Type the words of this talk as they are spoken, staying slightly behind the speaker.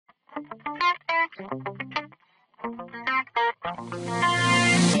For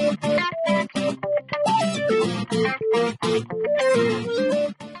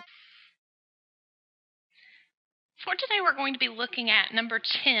today, we're going to be looking at number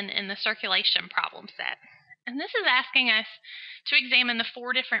 10 in the circulation problem set. And this is asking us to examine the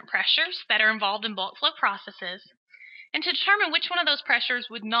 4 different pressures that are involved in bulk flow processes and to determine which one of those pressures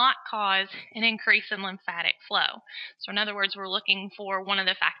would not cause an increase in lymphatic flow. So in other words, we're looking for one of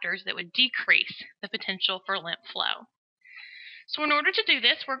the factors that would decrease the potential for lymph flow. So in order to do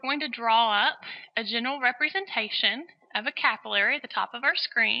this, we're going to draw up a general representation of a capillary at the top of our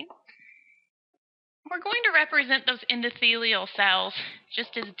screen. We're going to represent those endothelial cells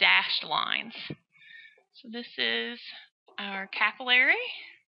just as dashed lines. So this is our capillary.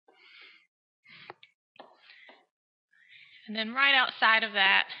 And then right outside of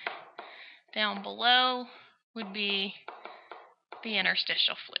that, down below, would be the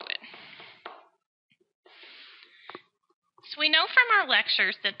interstitial fluid. So we know from our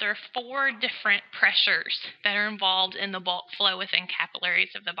lectures that there are 4 different pressures that are involved in the bulk flow within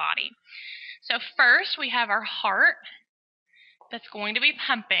capillaries of the body. So first, we have our heart that's going to be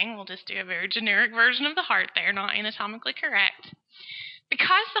pumping. We'll just do a very generic version of the heart there, not anatomically correct.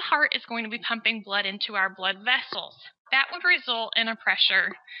 Because the heart is going to be pumping blood into our blood vessels, that would result in a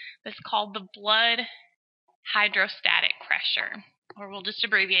pressure that's called the blood hydrostatic pressure, or we'll just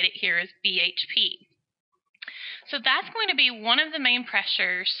abbreviate it here as BHP. So that's going to be one of the main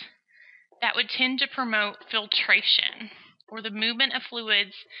pressures that would tend to promote filtration, or the movement of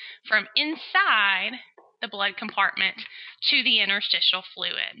fluids from inside the blood compartment to the interstitial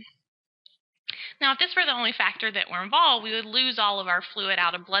fluid. Now, if this were the only factor that were involved, we would lose all of our fluid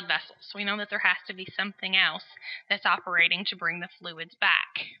out of blood vessels. So we know that there has to be something else that's operating to bring the fluids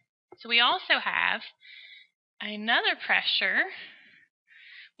back. So we also have another pressure,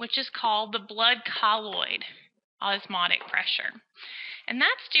 which is called the blood colloid osmotic pressure. And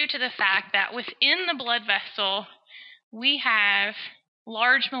that's due to the fact that within the blood vessel, we have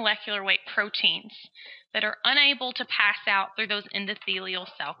large molecular weight proteins that are unable to pass out through those endothelial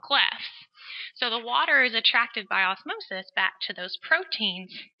cell clefts. So the water is attracted by osmosis back to those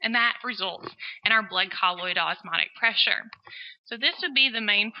proteins, and that results in our blood colloid osmotic pressure. So this would be the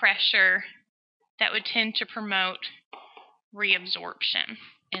main pressure that would tend to promote reabsorption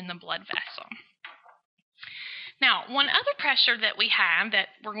in the blood vessel. Now, one other pressure that we have that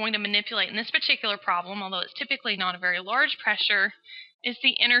we're going to manipulate in this particular problem, although it's typically not a very large pressure, is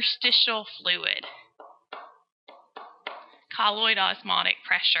the interstitial fluid, colloid osmotic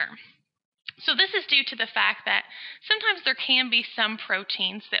pressure. So this is due to the fact that sometimes there can be some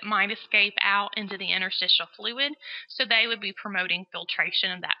proteins that might escape out into the interstitial fluid, so they would be promoting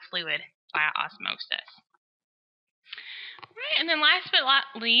filtration of that fluid via osmosis. Right, and then last but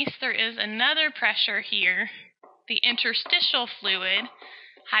not least, there is another pressure here, the interstitial fluid,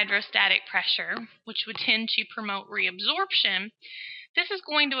 hydrostatic pressure, which would tend to promote reabsorption. This is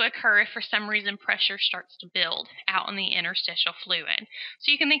going to occur if for some reason pressure starts to build out in the interstitial fluid.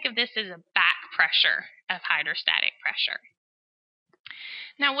 So you can think of this as a back pressure of hydrostatic pressure.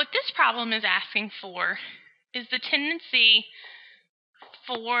 Now what this problem is asking for is the tendency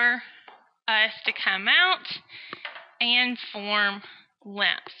for us to come out and form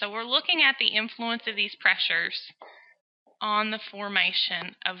lymph. So we're looking at the influence of these pressures on the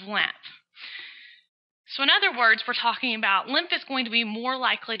formation of lymph. So in other words, we're talking about lymph is going to be more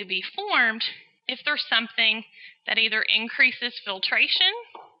likely to be formed if there's something that either increases filtration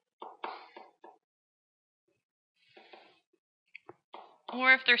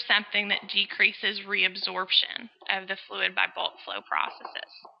or if there's something that decreases reabsorption of the fluid by bulk flow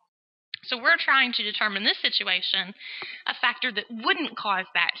processes. So we're trying to determine this situation a factor that wouldn't cause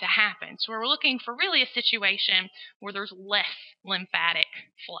that to happen. So we're looking for really a situation where there's less lymphatic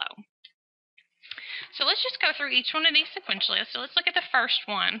flow. So let's just go through each one of these sequentially. So let's look at the first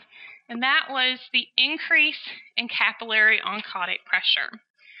one, and that was the increase in capillary oncotic pressure.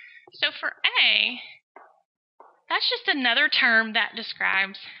 So for A, that's just another term that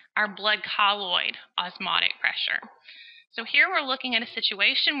describes our blood colloid osmotic pressure. So here we're looking at a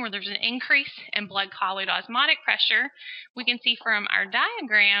situation where there's an increase in blood colloid osmotic pressure. We can see from our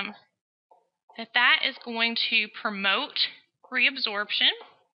diagram that that is going to promote reabsorption.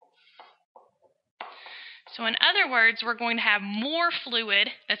 So in other words, we're going to have more fluid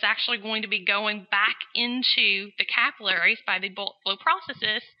that's actually going to be going back into the capillaries by the bulk flow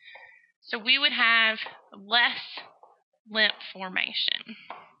processes. So we would have less lymph formation.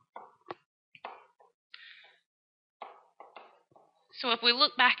 So if we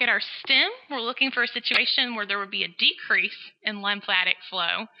look back at our stem, we're looking for a situation where there would be a decrease in lymphatic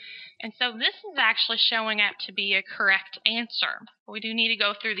flow. And so this is actually showing up to be a correct answer. We do need to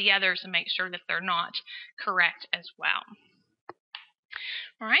go through the others and make sure that they're not correct as well.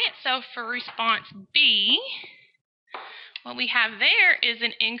 All right, so for response B, what we have there is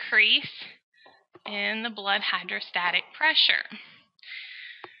an increase in the blood hydrostatic pressure.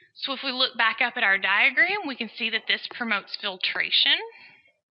 So if we look back up at our diagram, we can see that this promotes filtration.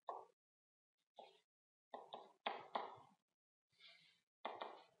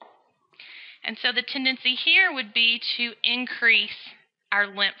 And so the tendency here would be to increase our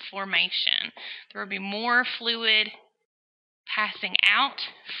lymph formation. There would be more fluid passing out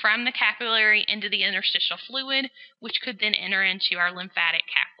from the capillary into the interstitial fluid, which could then enter into our lymphatic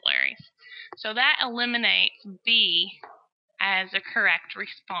capillaries. So that eliminates B as a correct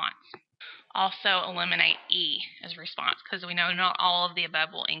response. Also eliminate E as a response, because we know not all of the above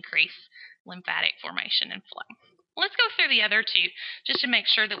will increase lymphatic formation and flow. Let's go through the other two just to make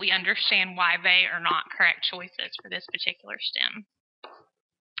sure that we understand why they are not correct choices for this particular stem.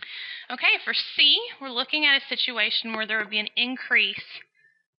 Okay, for C, we're looking at a situation where there would be an increase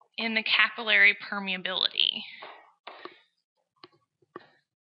in the capillary permeability.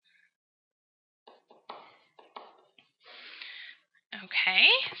 Okay,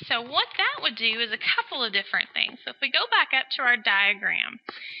 so what that would do is a couple of different things. So if we go back up to our diagram,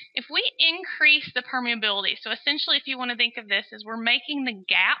 if we increase the permeability, so essentially if you want to think of this as we're making the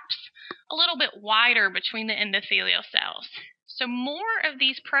gaps a little bit wider between the endothelial cells. So more of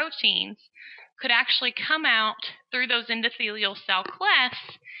these proteins could actually come out through those endothelial cell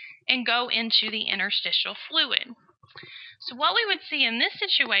clefts and go into the interstitial fluid. So what we would see in this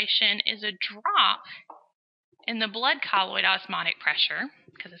situation is a drop in the blood colloid osmotic pressure,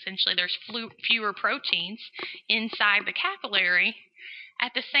 because essentially there's fewer proteins inside the capillary.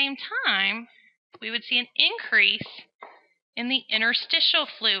 At the same time, we would see an increase in the interstitial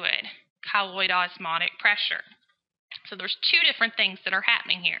fluid colloid osmotic pressure. So there's two different things that are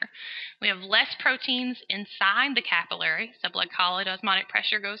happening here. We have less proteins inside the capillary, so blood colloid osmotic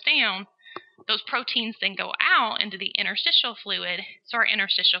pressure goes down. Those proteins then go out into the interstitial fluid, so our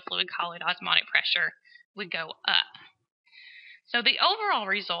interstitial fluid colloid osmotic pressure would go up. So the overall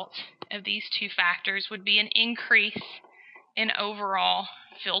result of these two factors would be an increase in overall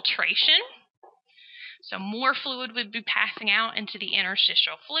filtration. So more fluid would be passing out into the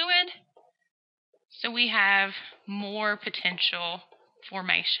interstitial fluid. So we have more potential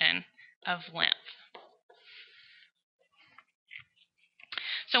formation of lymph.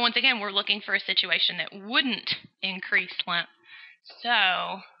 So once again, we're looking for a situation that wouldn't increase lymph.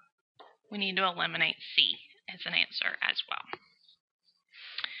 So we need to eliminate C as an answer as well.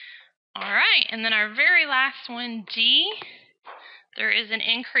 All right, and then our very last one, D, there is an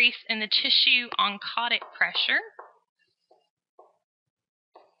increase in the tissue oncotic pressure.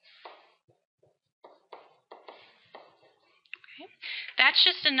 Okay. That's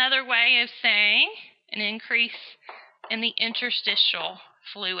just another way of saying an increase in the interstitial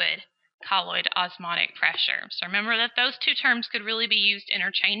fluid colloid osmotic pressure. So remember that those two terms could really be used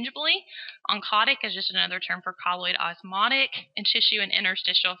interchangeably. Oncotic is just another term for colloid osmotic, and tissue and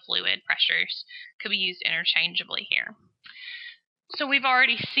interstitial fluid pressures could be used interchangeably here. So we've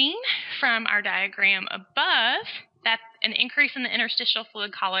already seen from our diagram above that an increase in the interstitial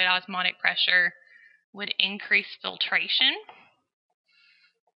fluid colloid osmotic pressure would increase filtration,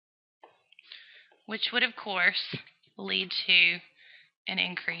 which would of course lead to an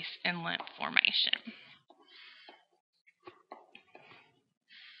increase in lymph formation.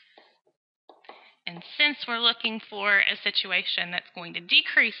 And since we're looking for a situation that's going to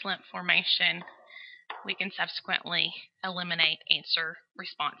decrease lymph formation, we can subsequently eliminate answer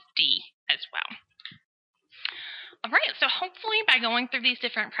response D as well. All right, so hopefully by going through these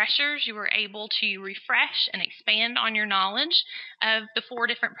different pressures, you were able to refresh and expand on your knowledge of the 4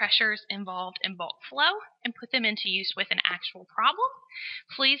 different pressures involved in bulk flow and put them into use with an actual problem.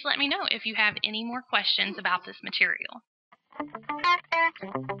 Please let me know if you have any more questions about this material.